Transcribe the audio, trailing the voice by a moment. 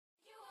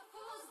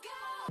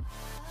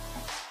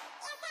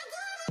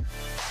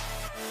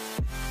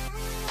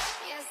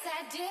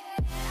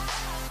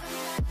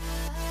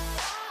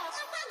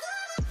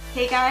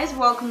Hey guys,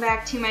 welcome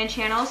back to my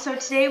channel. So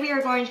today we are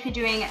going to be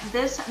doing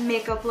this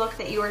makeup look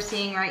that you are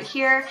seeing right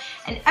here,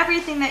 and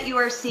everything that you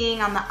are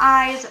seeing on the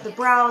eyes, the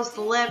brows,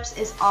 the lips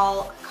is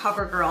all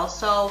CoverGirl.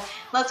 So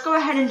let's go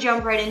ahead and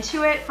jump right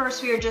into it.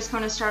 First, we are just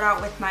going to start out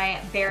with my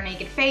bare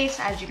naked face,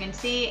 as you can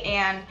see.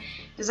 And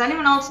does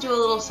anyone else do a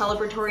little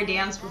celebratory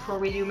dance before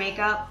we do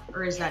makeup,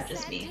 or is that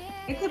just me?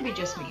 It could be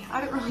just me, I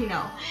don't really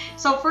know.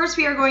 So first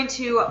we are going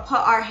to put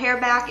our hair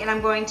back, and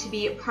I'm going to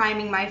be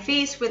priming my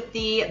face with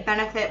the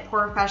Benefit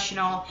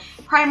Professional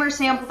primer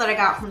sample that I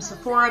got from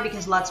Sephora,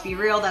 because let's be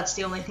real, that's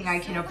the only thing I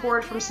can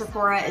afford from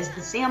Sephora is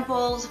the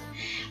samples.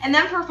 And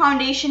then for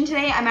foundation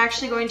today, I'm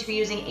actually going to be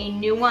using a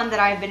new one that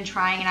I've been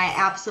trying and I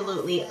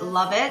absolutely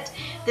love it.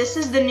 This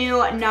is the new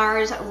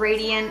NARS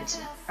Radiant,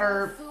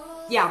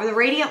 the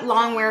Radiant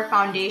Longwear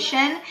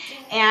Foundation,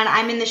 and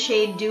I'm in the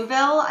shade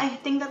Deauville, I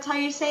think that's how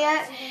you say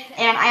it,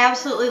 and I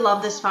absolutely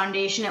love this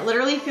foundation. It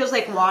literally feels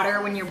like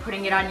water when you're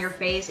putting it on your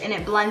face, and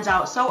it blends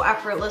out so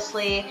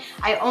effortlessly.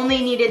 I only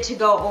needed to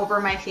go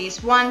over my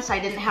face once. I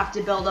didn't have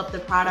to build up the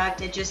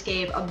product. It just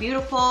gave a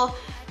beautiful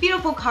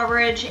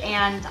coverage,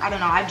 and I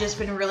don't know, I've just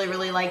been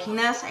really liking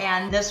this,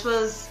 and this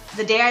was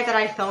the day that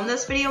I filmed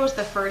this video was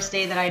the first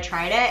day that I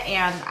tried it,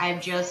 and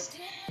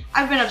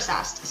I've been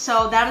obsessed.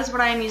 So that is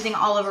what I am using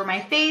all over my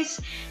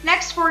face.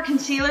 Next, for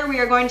concealer, we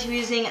are going to be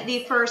using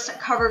the first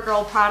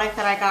CoverGirl product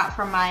that I got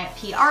from my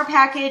PR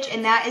package,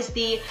 and that is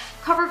the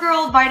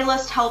CoverGirl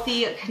Vitalist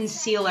Healthy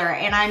Concealer,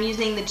 and I'm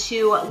using the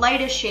two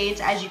lightest shades,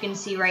 as you can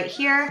see right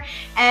here.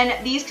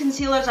 And these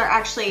concealers are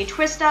actually a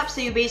twist up, so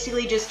you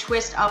basically just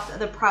twist up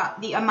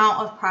the amount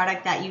of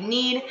product that you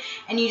need,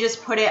 and you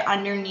just put it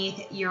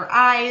underneath your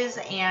eyes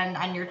and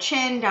on your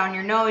chin, down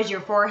your nose,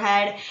 your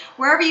forehead,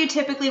 wherever you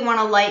typically want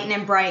to lighten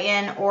and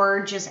brighten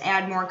or just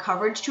add more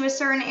coverage to a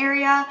certain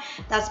area.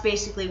 That's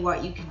basically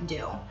what you can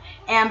do.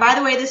 And by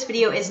the way, this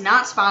video is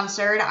not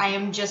sponsored. I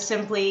am just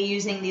simply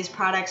using these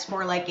products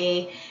for like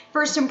a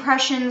first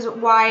impressions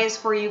wise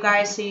for you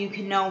guys, so you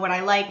can know what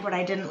I like, what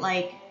I didn't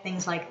like,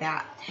 things like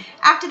that.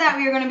 After that,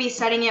 we are going to be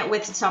setting it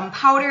with some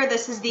powder.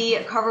 This is the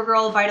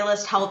CoverGirl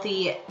Vitalist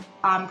Healthy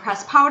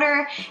pressed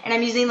powder, and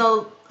I'm using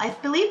I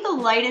believe the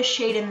lightest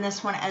shade in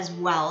this one as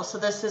well. So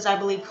this is, I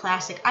believe,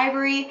 Classic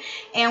Ivory.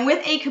 And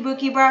with a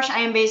kabuki brush,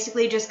 I am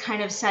basically just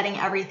kind of setting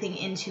everything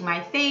into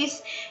my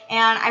face.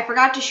 And I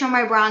forgot to show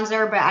my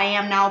bronzer, but I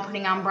am now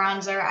putting on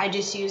bronzer. I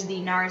just use the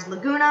NARS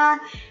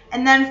Laguna.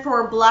 And then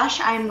for blush,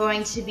 I'm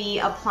going to be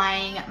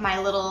applying my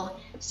little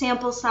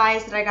sample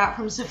size that I got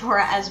from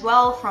Sephora as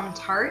well, from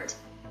Tarte.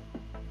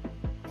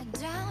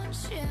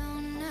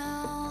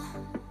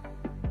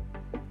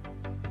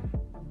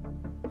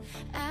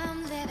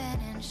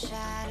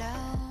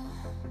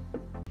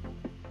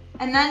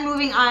 And then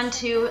moving on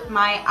to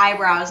my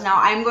eyebrows. Now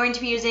I'm going to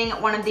be using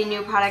one of the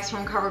new products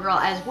from CoverGirl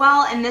as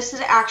well, and this is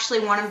actually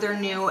one of their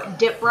new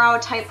dip brow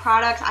type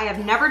products. I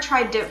have never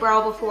tried dip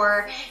brow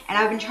before, and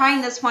I've been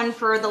trying this one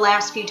for the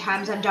last few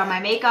times I've done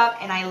my makeup,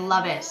 and I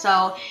love it.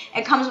 So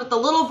it comes with the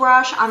little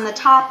brush on the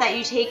top that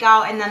you take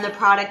out, and then the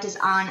product is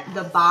on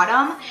the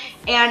bottom,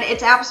 and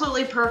it's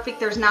absolutely perfect.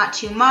 There's not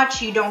too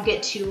much, you don't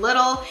get too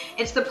little.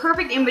 It's the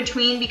perfect in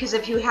between, because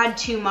if you had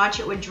too much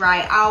it would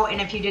dry out,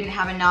 and if you didn't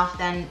have enough,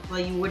 then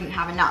well, you wouldn't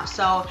have enough.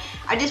 So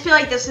I just feel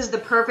like this is the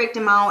perfect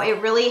amount.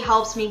 It really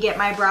helps me get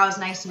my brows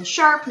nice and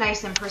sharp,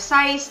 nice and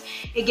precise.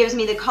 It gives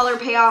me the color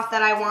payoff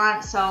that I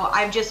want. So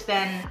I've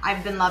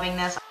been loving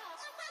this.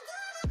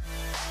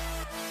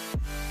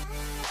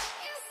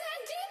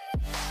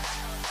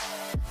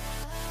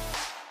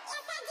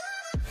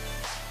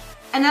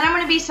 And then I'm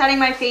going to be setting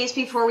my face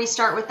before we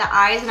start with the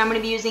eyes, and I'm going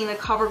to be using the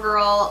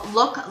CoverGirl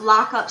Look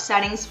Lock-Up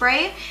Setting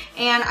Spray.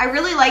 And I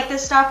really like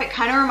this stuff. It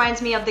kind of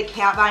reminds me of the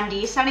Kat Von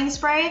D setting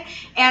spray.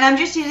 And I'm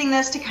just using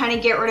this to kind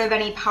of get rid of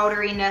any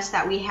powderiness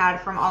that we had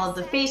from all of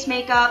the face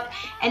makeup.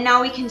 And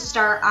now we can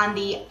start on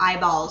the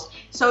eyeballs.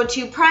 So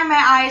to prime my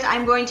eyes,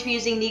 I'm going to be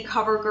using the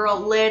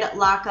CoverGirl Lid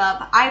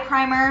Lock-Up Eye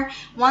Primer.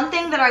 One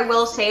thing that I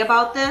will say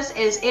about this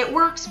is it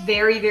works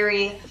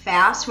very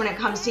fast when it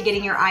comes to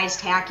getting your eyes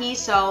tacky.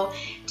 So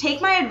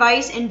take my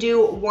advice and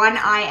do one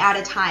eye at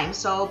a time.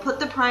 So put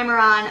the primer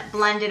on,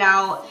 blend it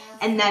out,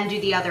 and then do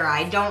the other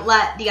eye. Don't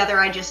let the other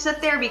eye just sit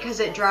there, because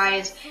it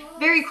dries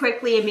very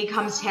quickly and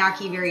becomes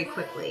tacky very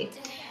quickly.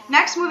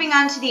 Next, moving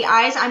on to the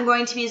eyes, I'm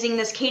going to be using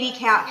this Katy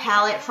Kat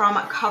palette from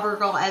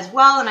CoverGirl as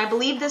well, and I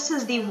believe this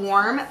is the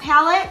Warm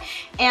palette,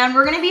 and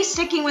we're going to be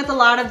sticking with a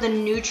lot of the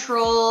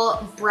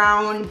neutral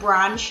brown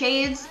bronze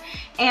shades.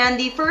 And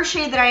the first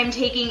shade that I am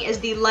taking is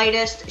the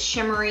lightest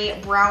shimmery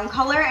brown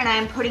color, and I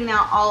am putting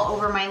that all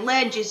over my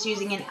lid just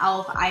using an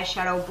e.l.f.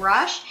 eyeshadow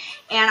brush.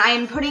 And I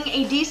am putting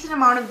a decent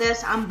amount of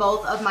this on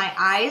both of my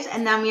eyes,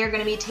 and then we are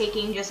going to be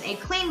taking just a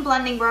clean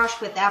blending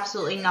brush with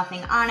absolutely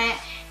nothing on it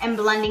and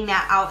blending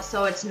that out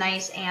so it's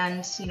nice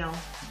and, you know,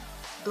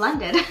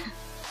 blended.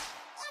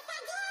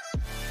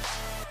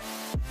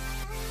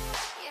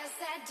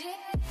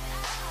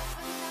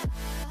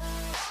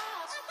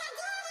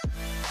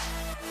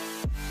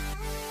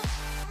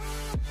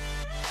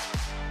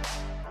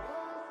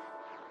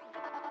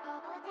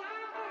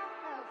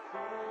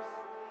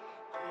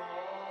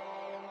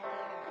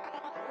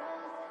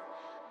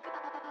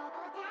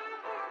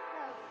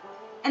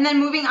 And then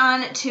moving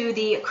on to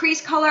the crease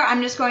color,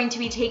 I'm just going to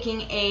be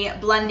taking a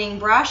blending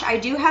brush. I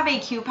do have a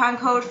coupon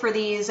code for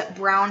these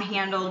brown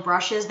handled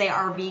brushes. They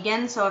are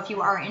vegan, so if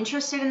you are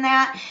interested in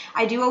that,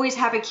 I do always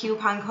have a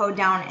coupon code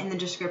down in the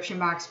description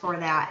box for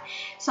that.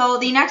 So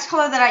the next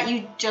color that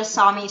you just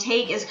saw me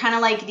take is kind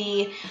of like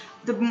the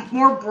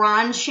more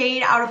bronze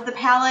shade out of the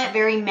palette,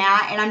 very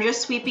matte, and I'm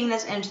just sweeping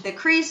this into the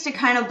crease to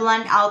kind of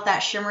blend out that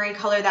shimmery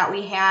color that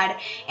we had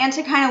and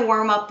to kind of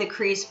warm up the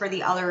crease for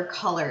the other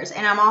colors.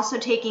 And I'm also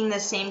taking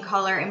the same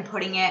color and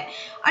putting it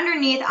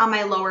underneath on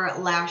my lower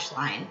lash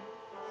line.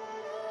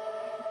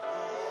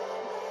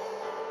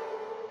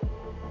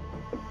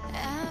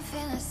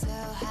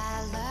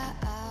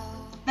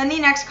 Then the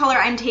next color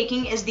I'm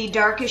taking is the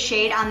darkest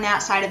shade on that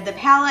side of the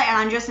palette, and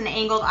on just an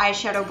angled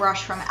eyeshadow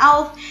brush from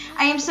e.l.f.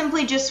 I am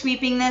simply just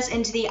sweeping this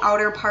into the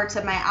outer parts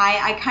of my eye.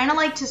 I kind of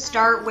like to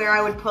start where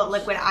I would put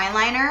liquid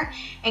eyeliner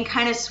and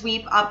kind of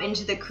sweep up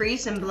into the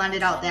crease and blend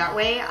it out that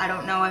way. I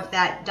don't know if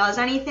that does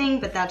anything,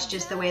 but that's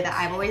just the way that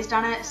I've always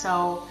done it,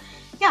 so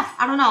yeah,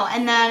 I don't know.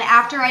 And then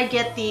after I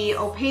get the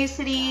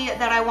opacity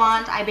that I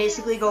want, I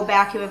basically go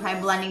back in with my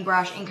blending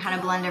brush and kind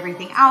of blend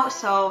everything out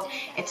so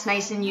it's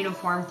nice and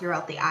uniform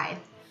throughout the eye.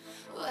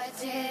 What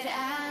did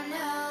I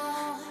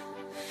know?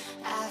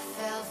 I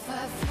fell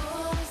for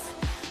fool's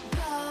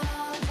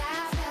gold.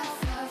 I fell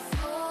for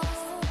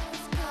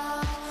fool's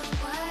gold.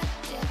 What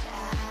did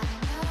I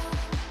know?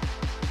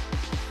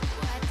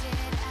 What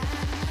did I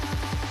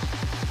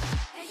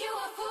know? You a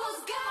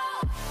fool's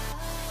gold.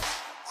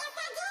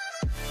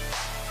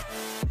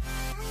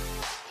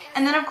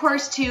 And then of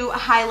course, to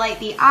highlight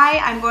the eye,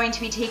 I'm going to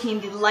be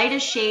taking the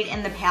lightest shade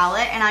in the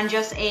palette, and on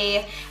just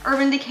a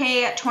Urban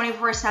Decay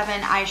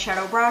 24/7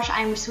 eyeshadow brush,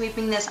 I'm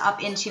sweeping this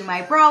up into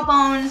my brow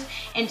bones,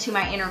 into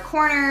my inner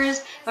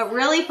corners, but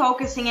really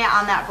focusing it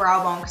on that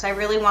brow bone because I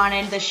really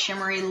wanted the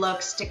shimmery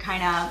looks to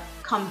kind of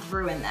come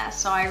through in this.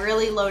 So I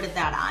really loaded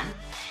that on.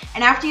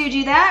 And after you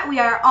do that, we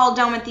are all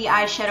done with the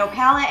eyeshadow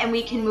palette and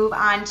we can move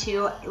on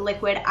to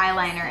liquid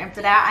eyeliner. And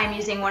for that, I'm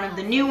using one of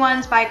the new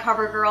ones by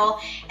CoverGirl.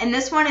 And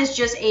this one is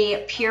just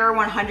a pure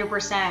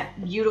 100%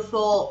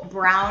 beautiful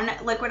brown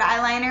liquid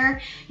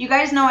eyeliner. You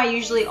guys know I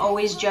usually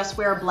always just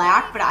wear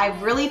black, but I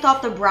really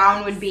thought the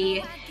brown would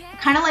be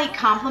kind of like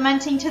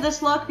complementing to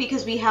this look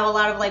because we have a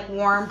lot of like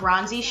warm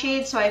bronzy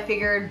shades, so I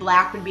figured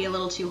black would be a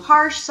little too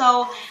harsh,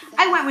 so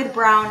I went with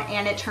brown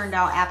and it turned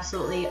out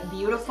absolutely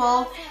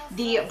beautiful.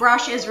 The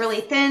brush is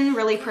really thin,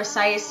 really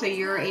precise, so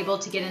you're able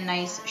to get a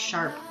nice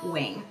sharp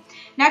wing.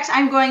 Next,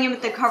 I'm going in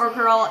with the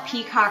CoverGirl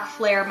Peacock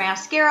Flare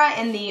Mascara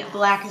in the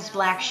Blackest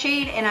Black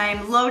shade, and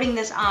I'm loading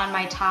this on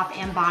my top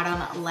and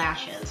bottom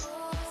lashes.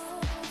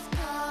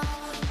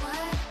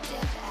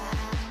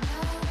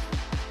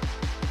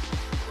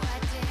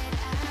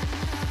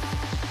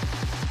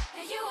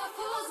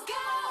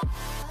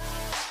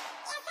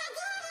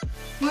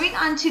 Moving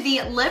on to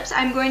the lips,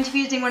 I'm going to be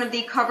using one of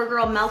the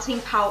CoverGirl Melting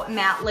Pout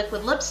Matte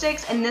Liquid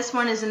Lipsticks, and this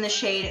one is in the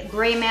shade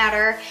Gray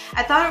Matter.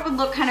 I thought it would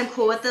look kind of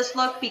cool with this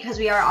look because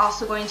we are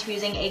also going to be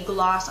using a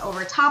gloss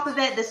over top of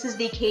it. This is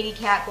the Katy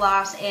Kat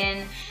gloss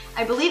in,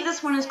 I believe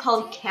this one is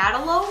called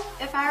Catalogue,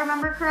 if I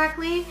remember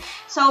correctly.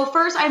 So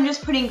first I'm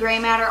just putting Gray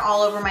Matter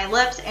all over my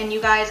lips, and you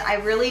guys, I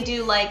really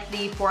do like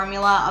the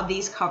formula of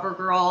these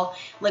CoverGirl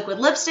liquid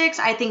lipsticks.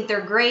 I think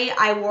they're great.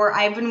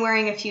 I've been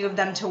wearing a few of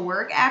them to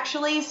work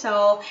actually,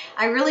 so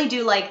I really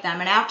do like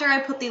them. And after I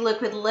put the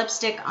liquid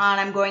lipstick on,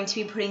 I'm going to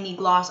be putting the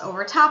gloss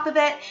over top of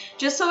it,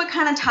 just so it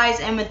kind of ties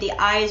in with the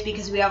eyes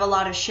because we have a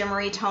lot of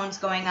shimmery tones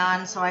going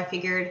on, so I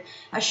figured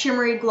a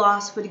shimmery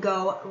gloss would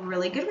go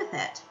really good with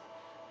it.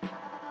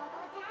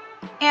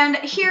 And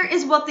here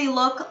is what the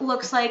look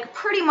looks like,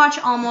 pretty much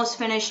almost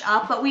finished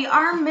up, but we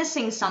are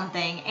missing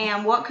something.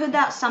 And what could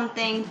that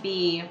something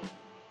be?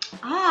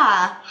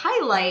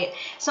 Highlight.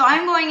 So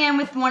I'm going in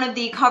with one of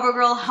the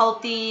CoverGirl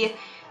Healthy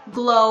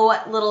Glow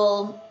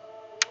little,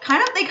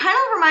 they kind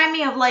of remind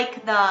me of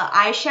like the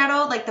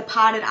eyeshadow, like the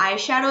potted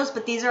eyeshadows,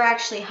 but these are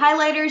actually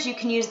highlighters. You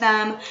can use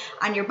them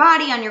on your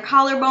body, on your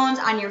collarbones,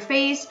 on your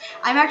face.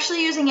 I'm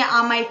actually using it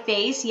on my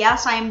face.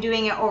 Yes, I am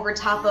doing it over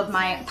top of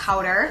my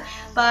powder,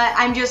 but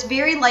I'm just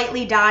very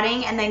lightly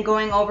dotting and then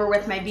going over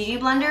with my beauty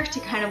blender to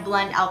kind of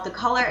blend out the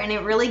color, and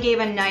it really gave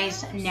a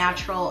nice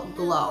natural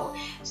glow.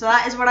 So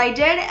that is what I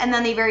did, and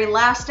then the very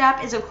last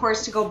step is of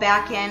course to go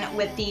back in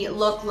with the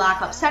Look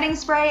Lock Up Setting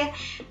Spray,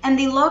 and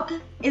the look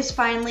is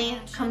finally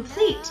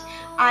complete.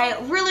 I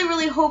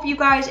really hope you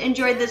guys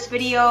enjoyed this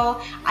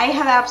video. I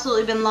have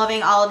absolutely been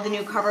loving all of the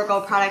new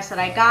CoverGirl products that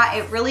I got.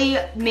 It really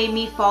made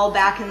me fall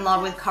back in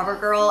love with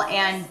CoverGirl,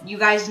 and you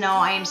guys know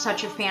I am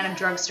such a fan of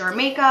drugstore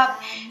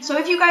makeup. So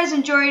if you guys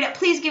enjoyed,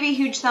 please give a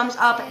huge thumbs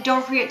up.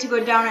 Don't forget to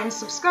go down and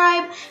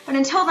subscribe. But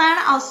until then,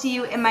 I'll see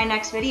you in my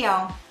next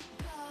video.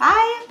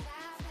 Bye!